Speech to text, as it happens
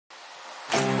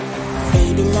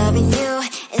baby, loving you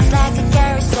is like a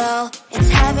carousel. It's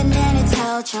heaven and it's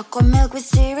hell, chocolate milk with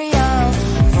cereal.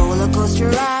 Roller coaster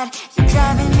ride, you're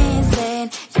driving me insane.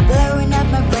 You're blowing up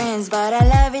my brains, but I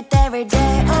love it every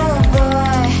day. Oh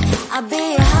boy, I'll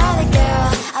be your holly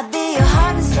girl, I'll be your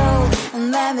heart and soul.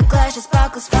 And when we clash, the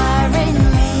sparkles fire in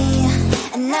me,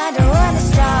 and I don't wanna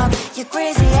stop. You're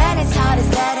crazy and it's hard to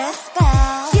let us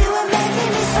spell. You are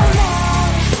making me so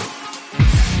mad,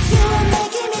 you are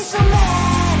making me so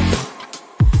mad.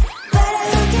 But I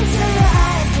look into your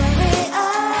eyes and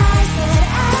realize that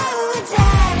I would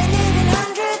die and even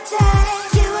 100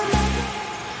 times. You are making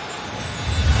me.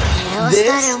 It all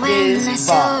started when I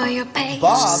saw your page,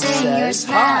 seeing your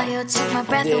smile, you took my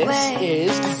breath away.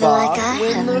 I feel like I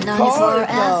haven't known you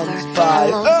forever. I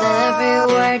love every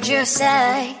word you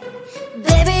say.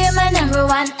 Baby, you're my number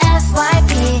one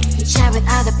FYP. You chat with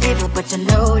other people, but you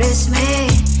notice me.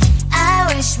 I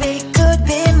wish we could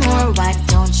be more. Why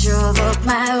don't you look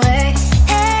my way?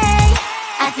 Hey,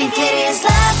 I think it is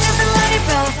love, cause I love your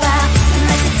profile. You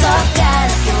like to talk, I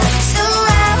like you when you're so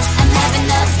loud. I'm having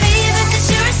a fever cause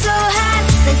you're so hot.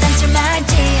 Please answer my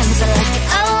DMs, I like it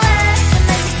a lot. And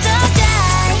let me talk,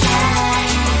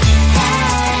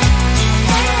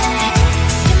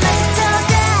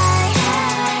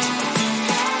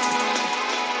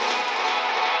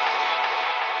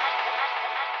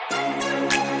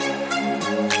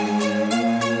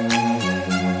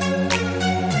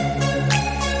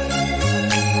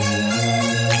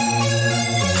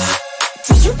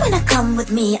 wanna come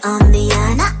with me on the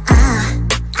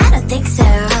I don't think so.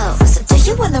 So do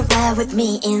you wanna ride with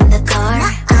me in the car?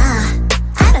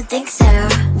 I don't think so.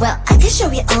 Well, I can show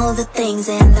you all the things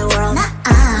in the world.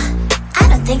 I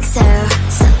don't think so.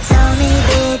 So tell me,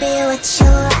 baby, what you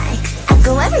like. I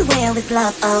go everywhere with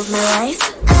love of my life.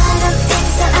 I don't think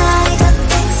so, I don't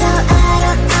think so, I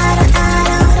don't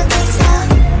think so.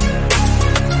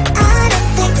 I don't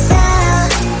think so.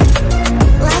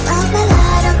 Love of my life.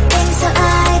 I don't think so,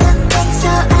 I don't think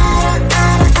so, I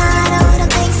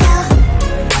don't think so.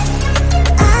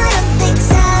 I don't think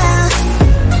so.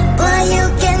 Well, you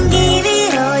can give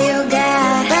it all you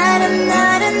got, but I'm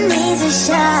not an easy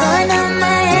shot. For now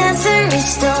my answer is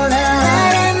still no,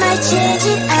 but I might change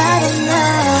it, I don't know.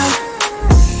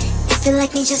 If you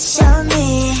like me, just show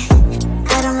me.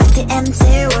 I don't like the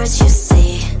empty words you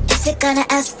say. If you're gonna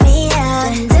ask me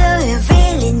out, then do it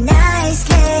really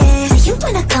nicely. Do you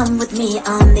wanna come with me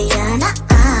on the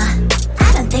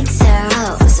I don't think so.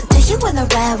 So do you wanna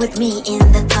ride with me in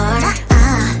the car?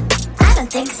 I don't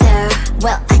think so.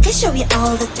 Well, I can show you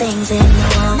all the things in the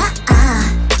world.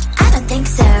 I don't think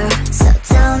so. So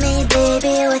tell me,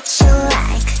 baby, what you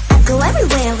like. I go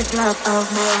everywhere with love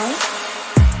of my life.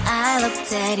 I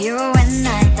looked at you and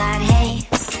I thought, hey,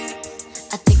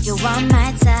 I think you are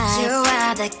my type. You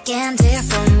are the candy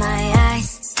from my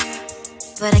eyes,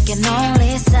 but I can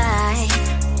only sigh.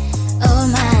 Oh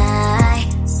my,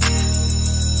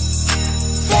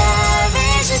 there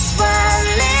is just one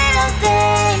little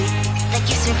thing that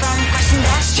keeps me from crossing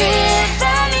that street.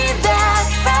 Bring me back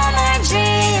from my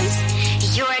dreams.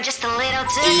 You are just a little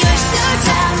too. You're so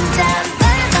dumb, dumb,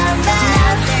 dumb, dumb, dumb.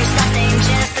 Now there's nothing,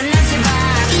 just an empty bomb.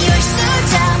 You're so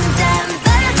dumb, dumb,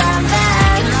 dumb, dumb,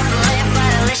 dumb. You love the lip,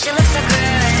 but at least you look so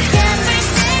good.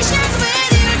 Conversations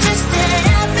with you just end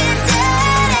up in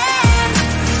dead end.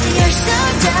 You're so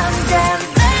dumb, dumb,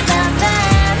 dumb, dumb,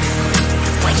 dumb.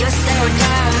 Why you're so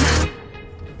dumb?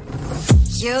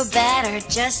 You better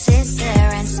just sit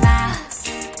there and smile,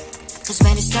 cause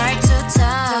when you start to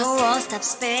talk, the world stops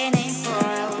spinning for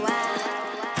a while.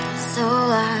 So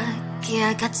lucky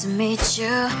I got to meet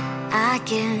you. I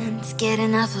can't get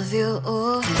enough of you.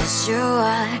 Cause you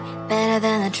are better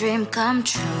than a dream come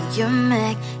true. You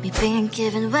make me pink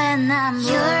even when I'm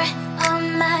blue. You're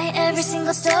on my every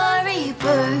single story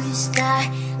burst. I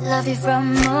love you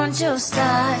from moon to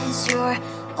stars. You're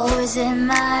always in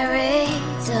my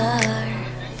radar.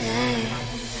 Hey.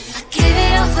 I give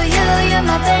it all for you, you're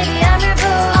my baby, I'm your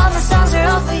boo. All my songs are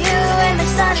all for you, and the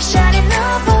sun is shining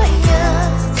all for you.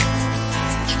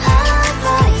 All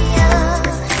for you.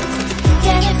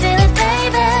 Can you feel it,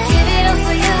 baby? Give it all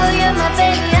for you, you're my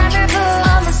baby, I'm your boo.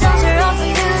 All my songs are all for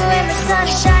you, and the sun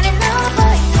is shining all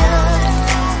for you.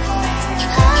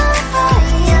 All for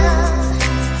you.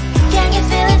 Can you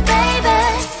feel it, baby?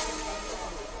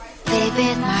 Baby,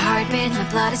 my heartbeat, my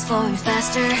blood is flowing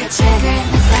faster. The trigger in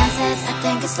my senses, I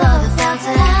think it's love, I felt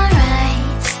it. Alright,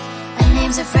 my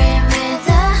name's a frame with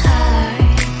a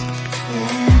heart.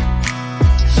 Yeah.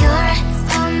 You're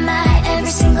on my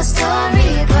every single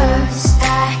story burst.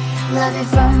 I love you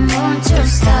from moon to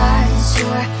stars.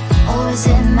 You're always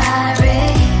in my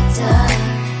radar.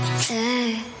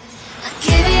 Hey. I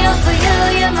give it all for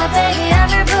you. you're my baby, I'm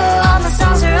your boo. All my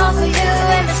songs are all for you,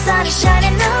 and the sun is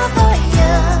shining all for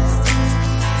you,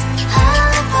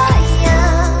 all for you.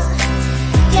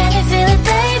 Can you feel it,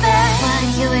 baby? What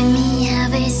you and me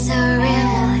have is so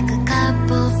real, like a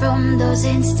couple from those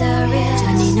Insta reels.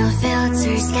 Don't need no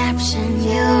filters, caption,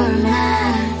 you're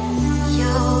mine,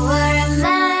 you were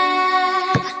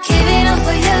mine. Keep it all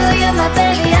for you, you're my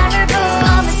baby, I'm your boo.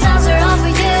 All the songs are all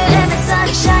for you, and the sun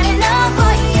is shining all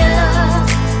for you,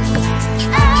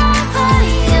 all for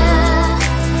you.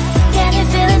 Can you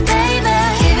feel it, baby?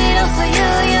 Keep it all for you,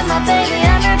 you're my baby,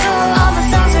 I'm your boo. All the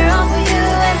songs are all for you,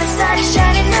 and the sun is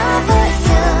shining all for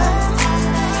you,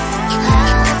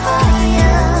 all for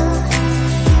you.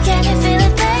 Can you feel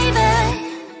it, baby?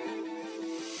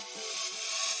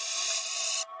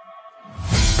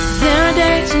 There are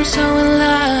days I'm so in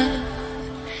love,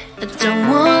 I don't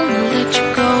wanna let you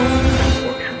go.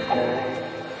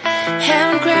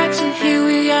 Having cracks and here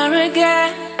we are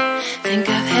again. Think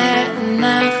I've had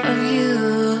enough of you.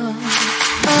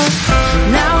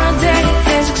 Now our date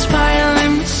has expired, let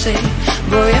me say,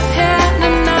 boy, I've had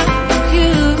enough of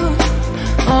you.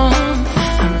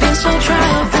 I've been so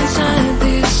trapped inside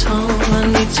this home, I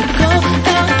need to go and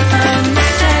find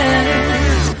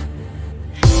myself.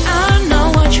 I know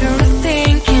what you were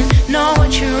thinking, know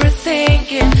what you were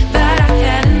thinking, but I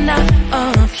had enough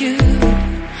of you.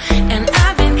 And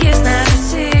I've been kissed, not a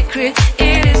secret,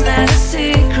 it is not a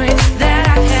secret that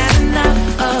I've had enough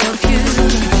of you.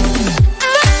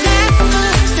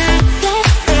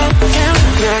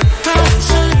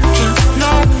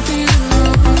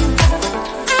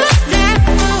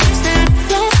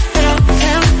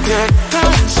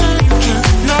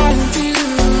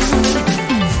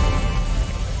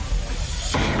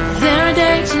 There are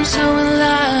days I'm so in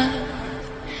love,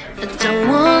 I don't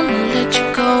wanna let you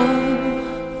go.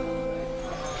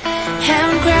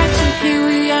 Having cracks and here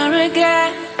we are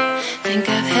again. Think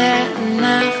I've had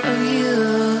enough of you.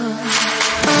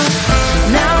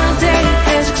 Now our date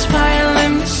has expired, let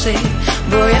me say,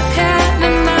 boy, I've had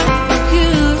enough of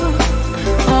you.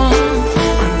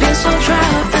 I've been so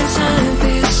trapped inside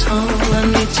this hole, I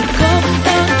need to go and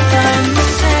find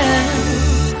myself.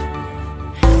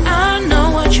 I know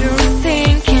what you were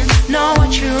thinking, know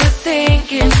what you were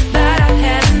thinking, but I've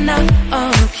had enough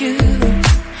of you.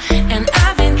 And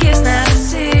I've been kissed, not a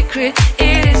secret,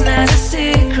 it is not a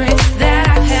secret that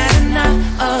I've had enough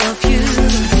of you.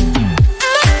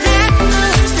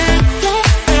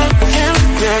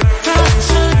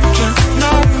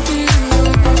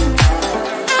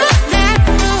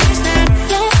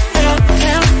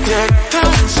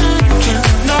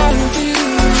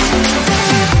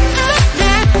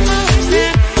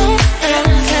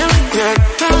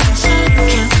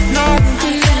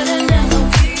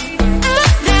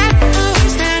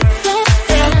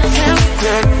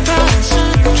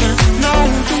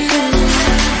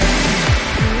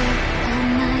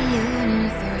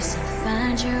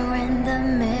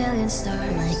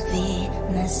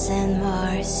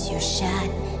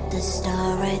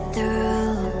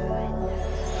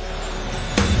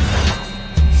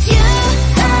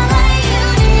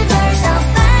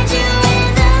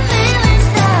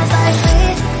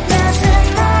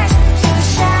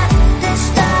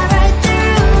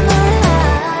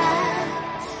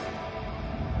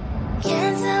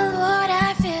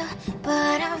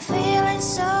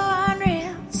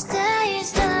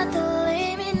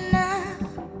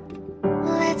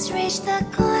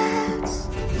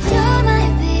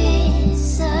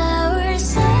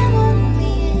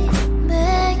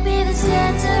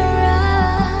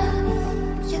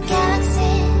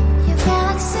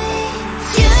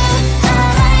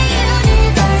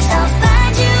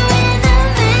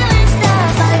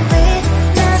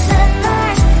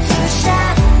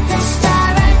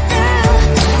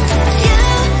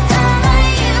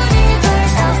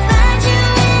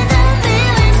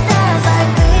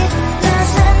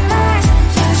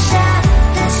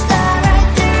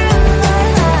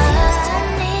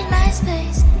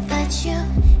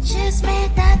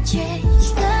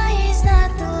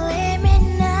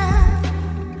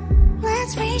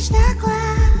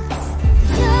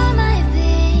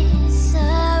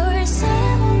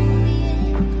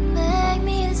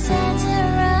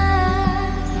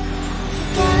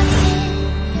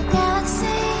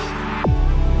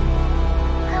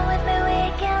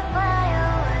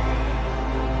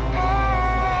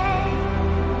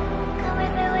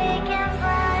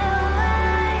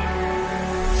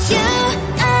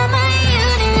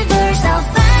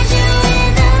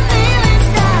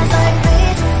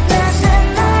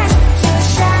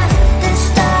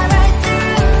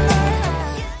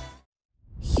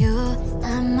 You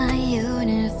are my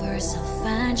universe, I'll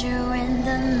find you in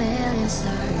the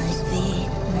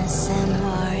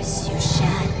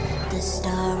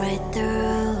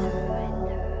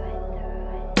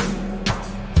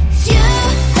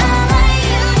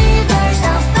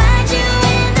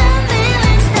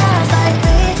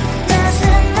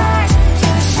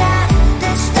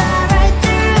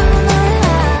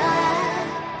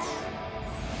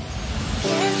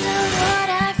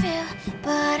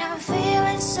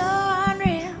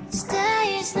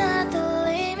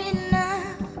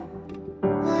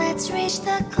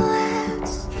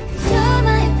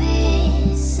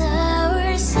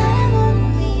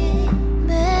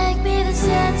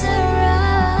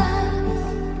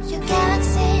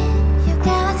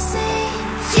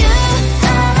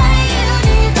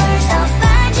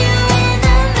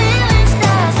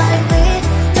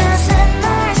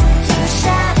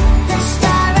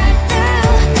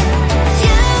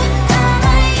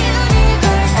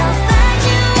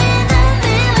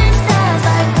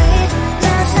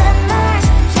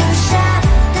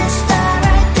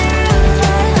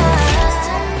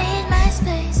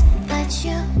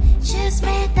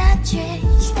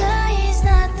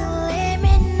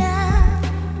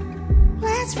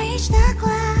reach the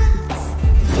clouds.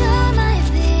 You're my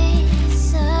big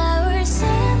sour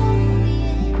sand,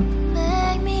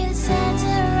 make me the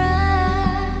center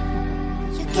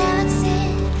of your galaxy,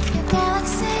 your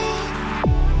galaxy.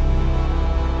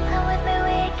 Come with me,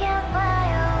 we can fly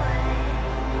away.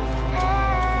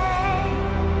 Hey,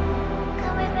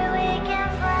 come with me, we can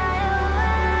fly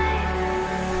away.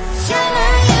 You're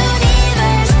my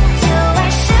universe, you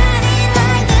are shining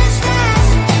like the stars.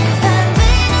 From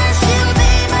Venus to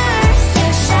be Mars, you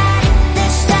shine the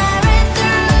star right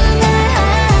through my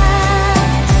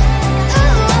heart.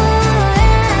 Ooh,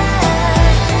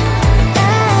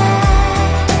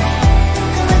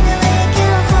 come with me, we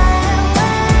can fly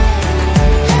away.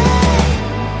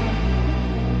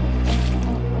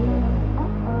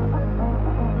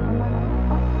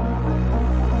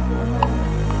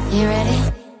 You ready?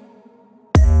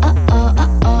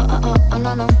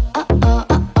 No, no.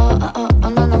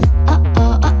 No, no.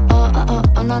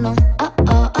 No, no.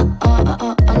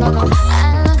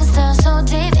 I look at stars so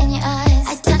deep in your eyes. I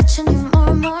touch on you more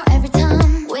and more every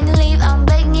time. When you leave, I'm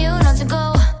begging you not to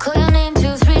go. Call your name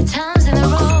 2-3 times in a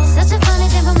row. Such a funny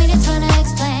thing for me to try to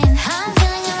explain. How I'm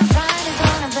feeling on a Friday,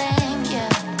 gonna blame, yeah.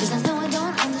 'Cause I know I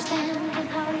don't understand.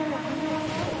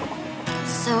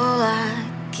 So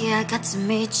lucky I got to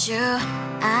meet you.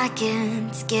 I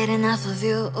can't get enough of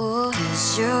you.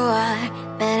 'Cause you are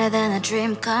better than a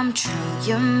dream come true.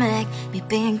 You make me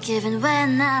pink even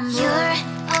when I'm blue. You're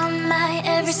on my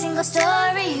every single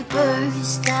story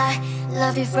burst. I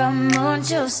love you from moon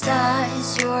to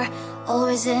stars. You're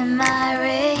always in my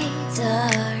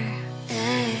radar.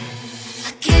 Hey.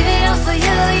 I give it all for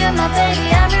you. You're my baby,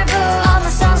 I'm your boo. All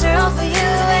my songs are all for you,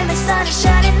 and the sun is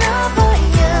shining all for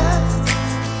you.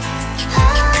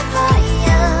 All for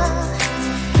you.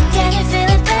 Can you feel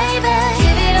it, baby?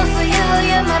 Give it all for you.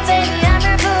 You're my baby, I'm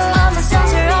your boo. All my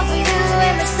songs are all for you,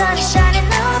 and the sun is shining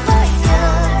all for you.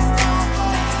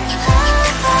 All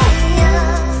for you.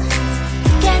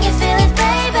 Can you feel it,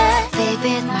 baby?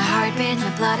 Baby, my heartbeat,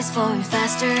 my blood is flowing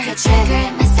faster. You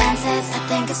triggered my senses, I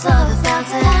think it's love, I felt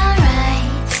it. Alright,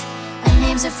 my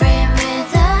name's a frame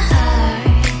with a heart.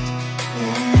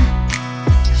 Yeah.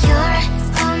 You're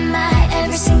on my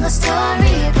every single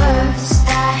story burst.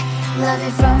 I love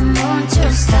you from moon to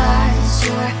stars.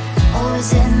 You're always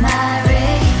in my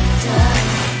radar.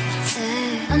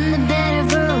 On the bed of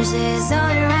roses,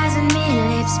 all your eyes on me,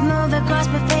 lips move across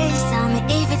my face. Tell me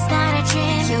if it's not a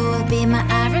dream. You will be my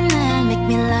Iron Man, make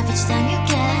me laugh each time you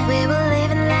can. We will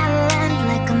live in La La Land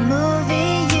like a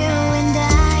movie, you and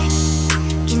I.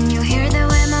 Can you hear the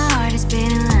way my heart is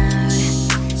beating loud?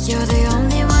 You're the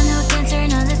only one who can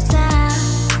turn on the sound.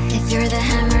 If you're the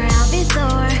hammer, I'll be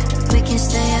Thor. We can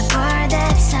stay apart,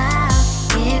 that's how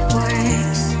it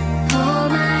works. Hold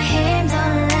my hand,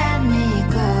 don't let me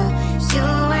go. You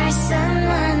are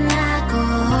someone I go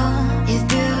home. If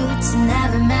beauty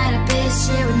never met a bitch,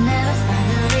 she would never find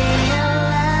a real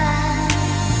love.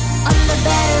 On the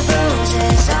bed of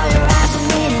roses, all your eyes on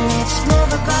me, lips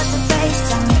move across the face.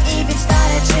 Tell me if it's not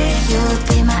a dream. You'll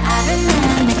be my Iron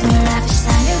Man, make me laugh each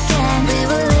time you can. We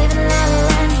will live in La La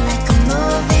Land like a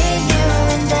movie, you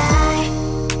and I.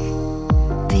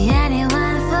 Be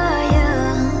anyone for you,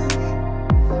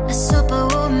 a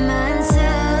superwoman too.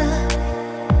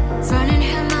 Running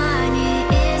Hermione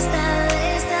is the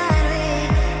least that we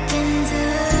can do.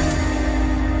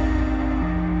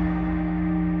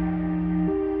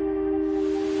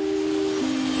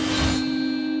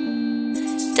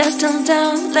 Dust them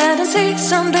down, let them see.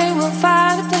 Someday we'll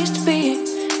find a place to be.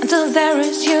 Until there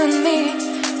is you and me,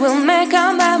 we'll make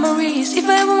our memories. If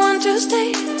I ever want to stay,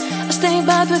 I'll stay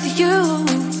back with you.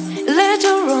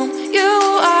 Little room, you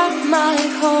are my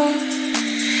home.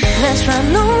 Let's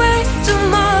run away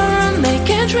tomorrow, make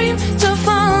a dream to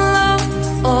follow.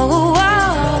 Oh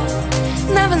wow,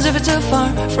 never's ever too far.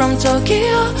 From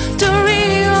Tokyo to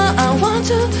Rio, I want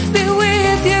to be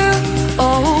with you.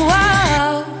 Oh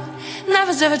wow,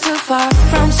 never's ever too far.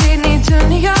 From Sydney to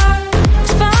New York,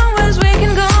 as far as we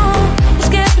can go.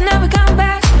 Escape and never come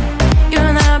back. You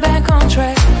and I back on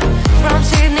track. From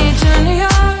Sydney to New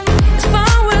York, as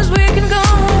far as we can go.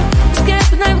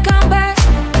 Escape and never come back.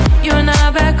 You and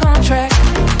I back on track.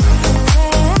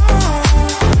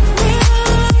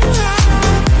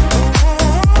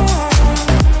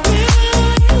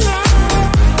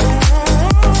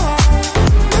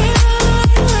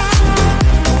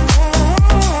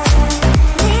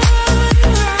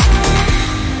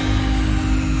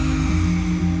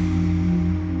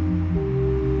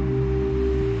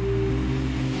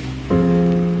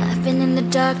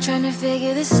 Dark trying to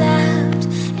figure this out.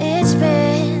 It's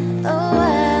been a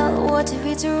while. What did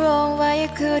we do wrong? Why you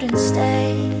couldn't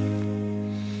stay?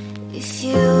 If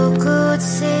you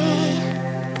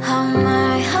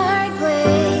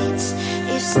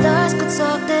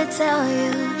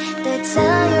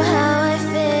tell you how I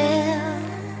feel.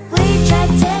 We try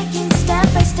taking step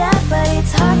by step, but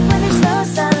it's hard when there's no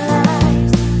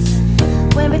sunlight.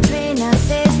 When between us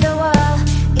is the wall,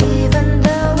 even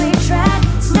though we try,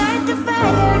 start the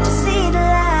fire to see the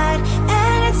light.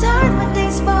 And it's hard when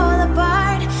things fall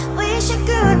apart. Wish I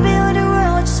could build a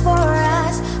world just for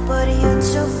us, but you're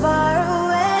too far away.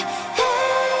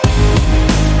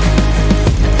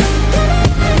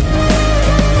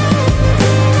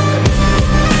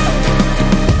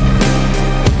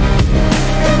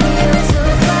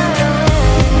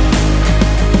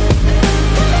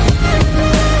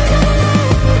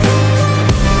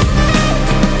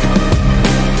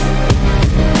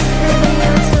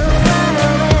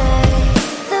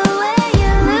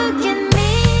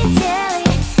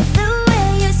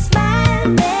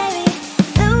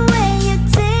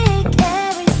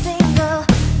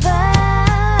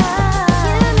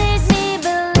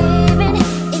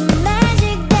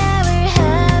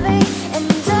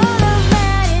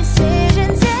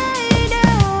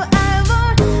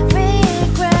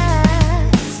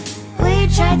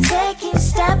 Taking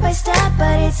step by step,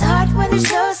 but it's hard when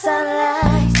there's no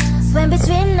sunlight. When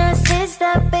between us is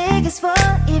the biggest wall,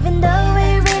 even though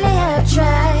we really have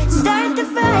tried. Start the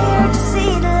fire to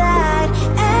see the light.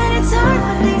 And it's hard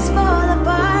when things fall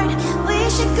apart.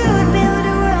 Wish I could build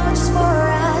a world just for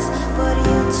us, but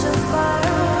you're too far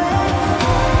away.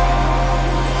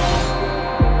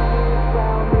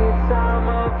 Some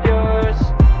of yours,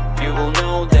 you will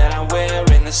know that I'm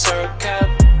wearing a circle.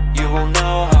 You will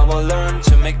know how I learned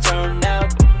to make turn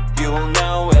out. You will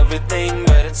know everything,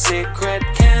 but it's secret.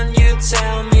 Can you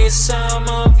tell me some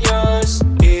of yours?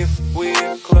 If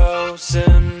we're close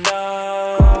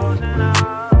enough,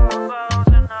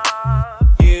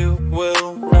 you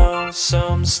will know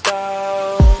some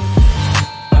stuff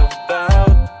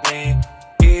about me.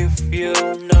 If you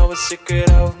know a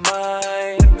secret of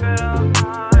mine,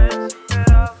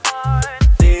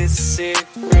 this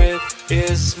secret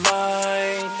is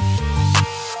mine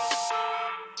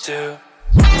too.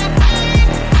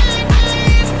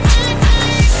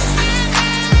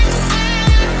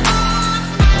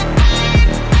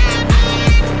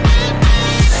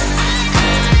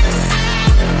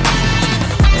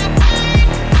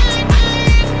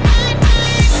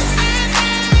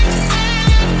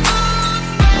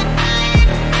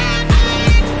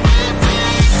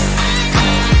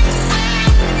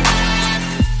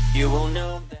 You will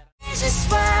know that There's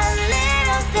just one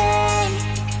little thing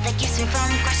that keeps me from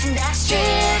crossing that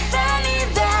street. Bring me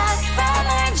back from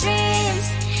my dreams.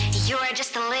 You are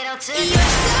just a little too good.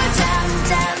 You're so dumb,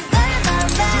 dumb, but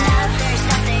now there's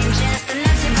nothing, just an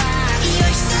empty box.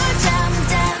 You're so dumb,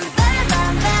 dumb, but you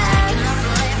love to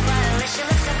live, but I wish you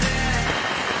looked so good.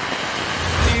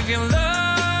 if your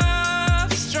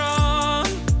love's strong,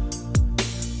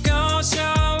 go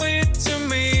show it to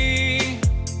me.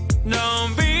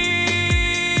 Don't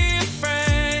be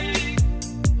afraid.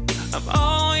 I'm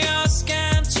all yours,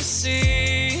 can't you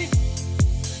see?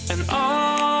 And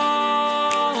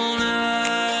all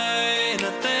night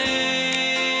I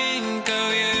think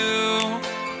of you,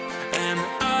 and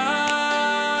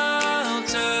I'll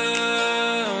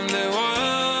turn the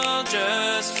world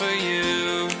just for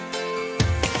you.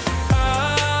 I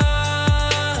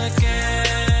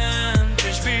can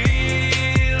catch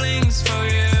feelings for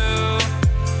you,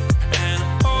 and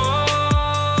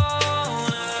all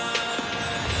night.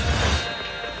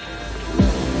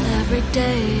 Every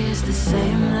day is the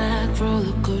same like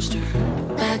roller coaster.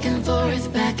 Back and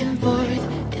forth,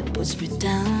 it puts me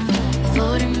down.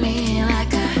 Floating me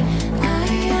like I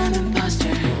am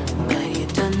imposter. But you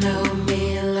don't know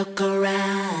me, look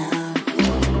around.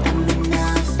 I'm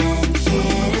nothing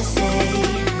here to say.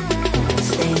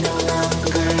 Stay no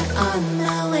longer on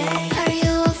my way. Are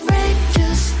you afraid to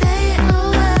stay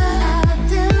away?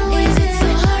 Is it so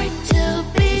hard to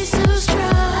be so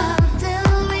strong?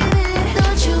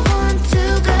 Don't you want to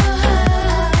go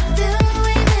home?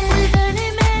 With any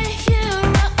hero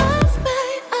of my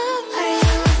own? Are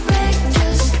you afraid to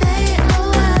stay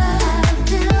away?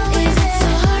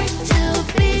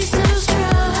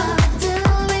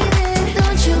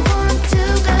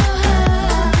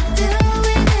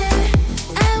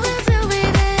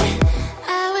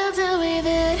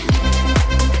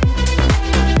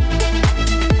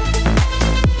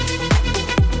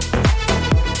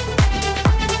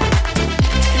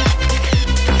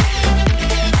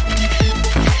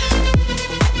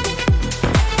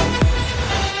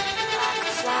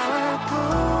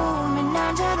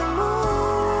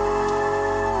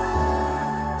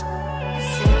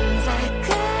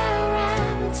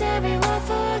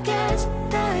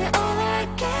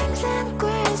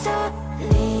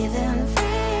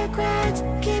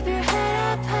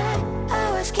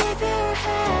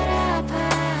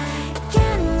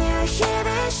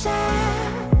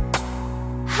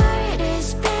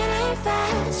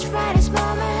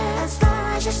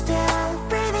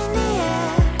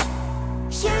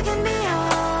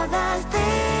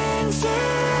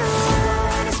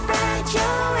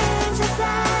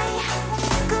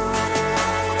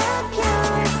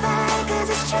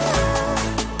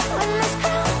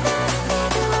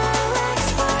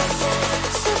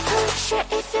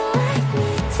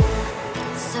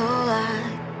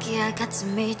 to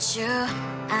meet you.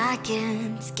 I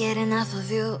can't get enough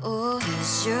of you,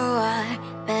 'cause you are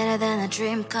better than a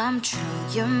dream come true.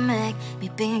 You make me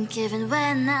pink even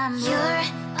when I'm blue. You're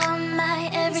on my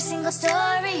every single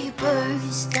story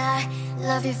burst. I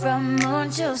love you from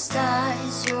moon to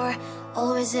stars. You're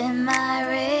always in my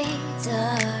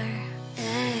radar.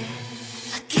 Hey.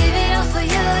 I give it all for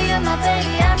you, you're my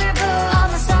baby, I'm your boo. All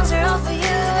my songs are all for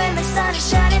you, and the sun is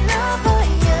shining all for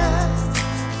you.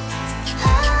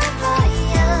 All for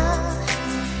you.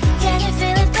 Can you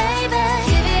feel it, baby?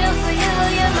 Give it all for you,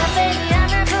 you're my baby, I'm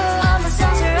your boo. All my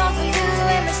songs are all for you,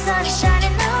 and the sun is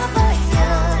shining all for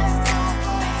you.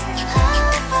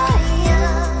 All for you.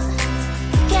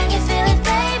 Can you feel it,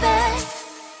 baby?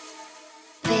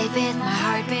 Baby, my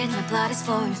heartbeat, my blood is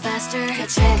flowing faster. You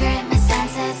triggered my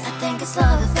senses, I think it's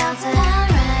love I felt it.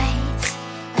 Alright,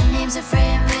 my name's a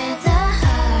frame with a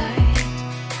heart.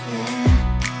 Yeah.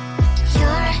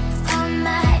 You're on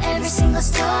my every single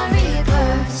story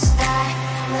burst. I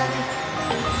love you.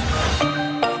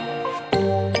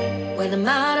 When I'm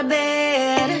out of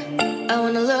bed, I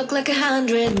wanna look like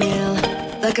 100 mil,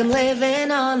 like I'm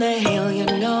living on the hill. You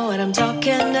know what I'm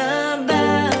talking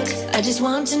about. I just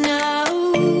want to know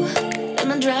that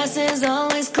my dress is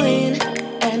always clean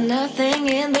and nothing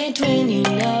in between. You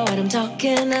know what I'm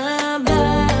talking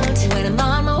about. When I'm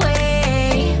on my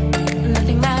way,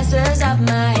 nothing messes up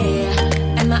my hair,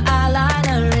 and my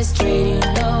eyeliner is straight. You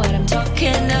know what I'm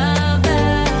talking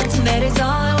about. That is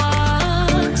all I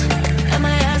want. Am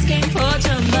I asking for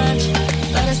too much?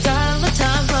 But I start all the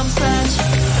time from scratch.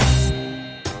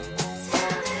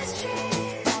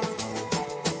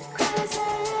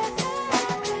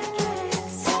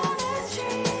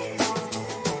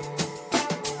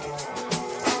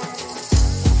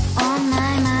 On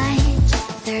my mind,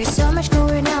 there is so much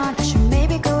going on. I should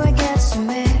maybe go and get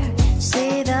somewhere.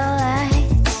 See the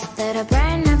lights that are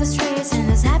bright up the streets, and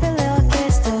those happy little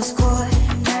kids, those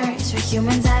corners where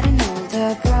humans hiding all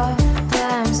the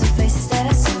problems, the faces that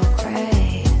are so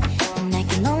great. And I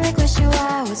can only question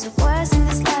why was it worse in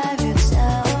this life. You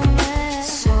tell me.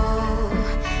 So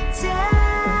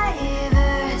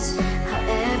diverse, how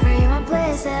everyone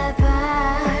plays their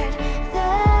part.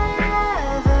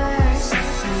 Lovers,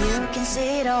 you can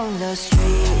see it on the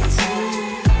streets.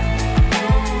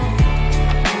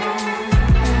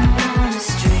 On the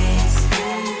streets.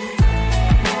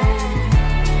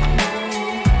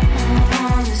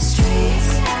 On the streets.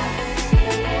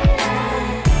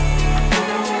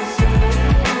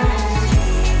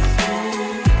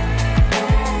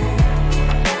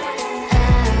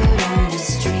 Out on the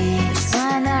streets. Which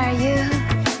one are you?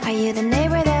 Are you the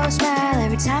neighbor that will smile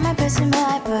every time I pass him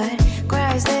by, but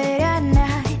cries late at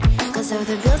night? 'Cause of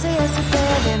the bills I used to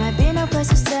pay, there might be no place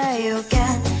to stay. You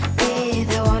can't be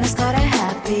the one who's got a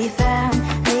happy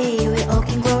family. We all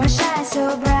can grow and shine so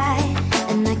bright,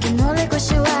 and I can only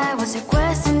question why. What's your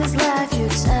quest in this life? You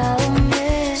tell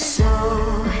me. So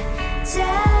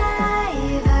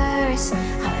diverse,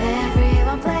 how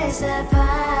everyone plays their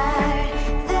part.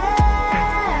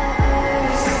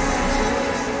 Theirs.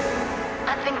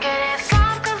 I think it is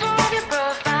love 'cause of your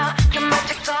profile. You're my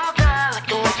TikTok guy, like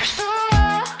the way you're so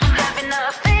low. I'm having a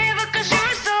fever 'cause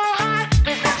you're so hot.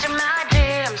 Please answer my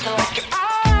DMs, so like you're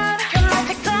on. You're my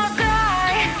TikTok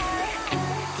guy.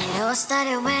 It all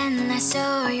started when I saw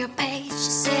your page.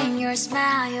 Seeing your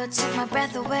smile, you took my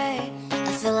breath away.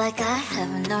 I feel like I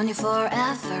haven't known you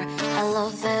forever. I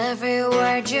love every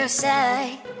word you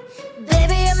say.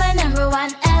 Baby, you're my number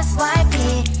one FYP.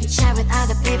 You chat with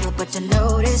other people, but you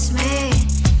notice me.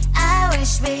 I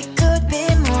wish we could be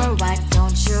more. Why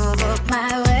don't you look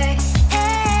my way?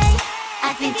 Hey,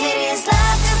 I think it is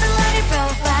love 'cause I love your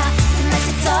profile. You like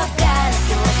to talk, guy, like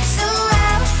you look so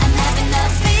well. I'm having a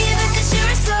fever 'cause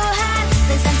you're so hot.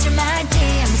 Please answer my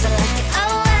DMs, I like it a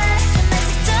lot. You like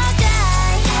to talk,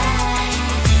 guy. Hey,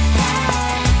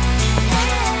 hey,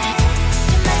 hey.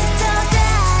 You like to talk,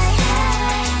 guy.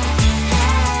 Hey,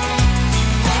 hey,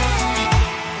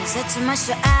 hey. Is it too much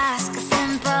to ask? A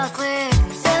simple click.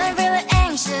 Feeling really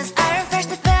anxious, I refresh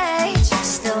the page.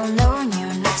 Still no new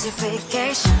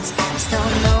notifications. Still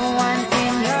no one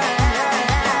in your life.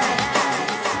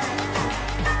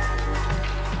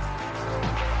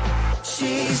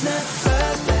 She's not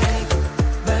perfect,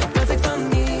 but perfect for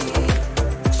me.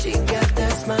 She got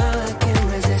that smile I can't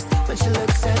resist. When she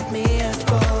looks at me, I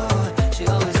fall. She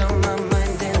always on my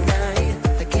mind at night.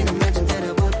 I can't imagine that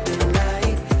I would be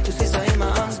right. To see her in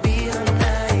my arms be all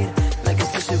night, like a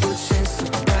special would shine so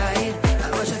bright. I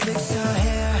watch her fix her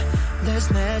hair, there's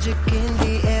magic in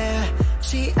the air.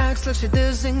 She acts like she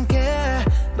doesn't care,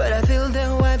 but I feel the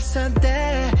vibes are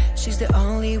there. She's the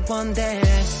only one that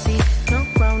I see. No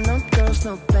crown, no girls,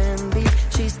 no band. can be.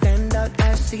 She stand out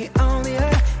as the only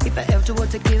her. If I ever were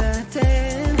to give her a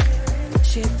 10,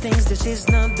 she thinks that she's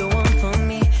not the one for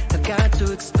me. I've got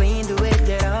to explain the way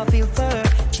that I feel for her.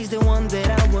 She's the one that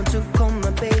I want to call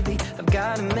my baby. I've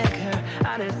got to make her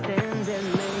understand that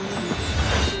maybe.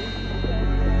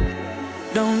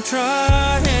 Don't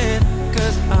try it,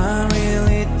 'cause I'm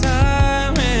really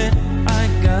tired. I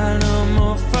got no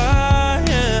more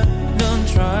fire. Don't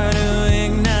try to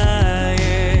ignite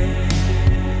it.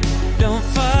 Don't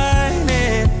fight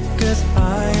it, 'cause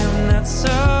I am not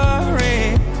sorry.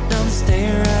 Don't stay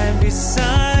right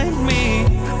beside me.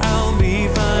 I'll be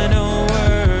fine, don't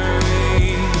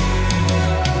worry.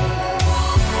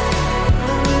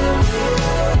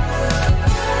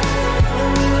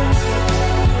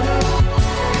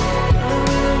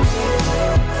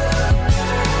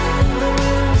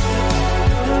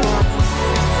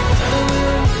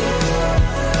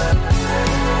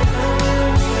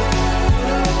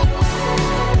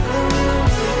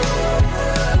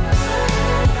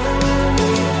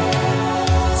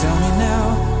 Tell me now,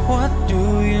 what do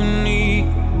you need?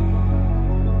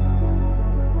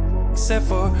 Except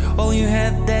for all you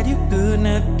had that you could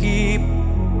not keep.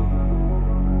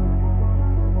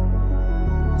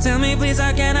 Tell me please,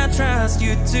 how can I trust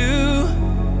you too?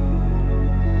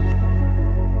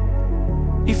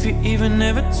 If you even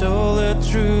never told the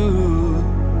truth.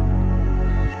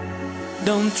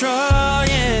 Don't try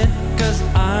it, 'cause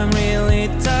I'm really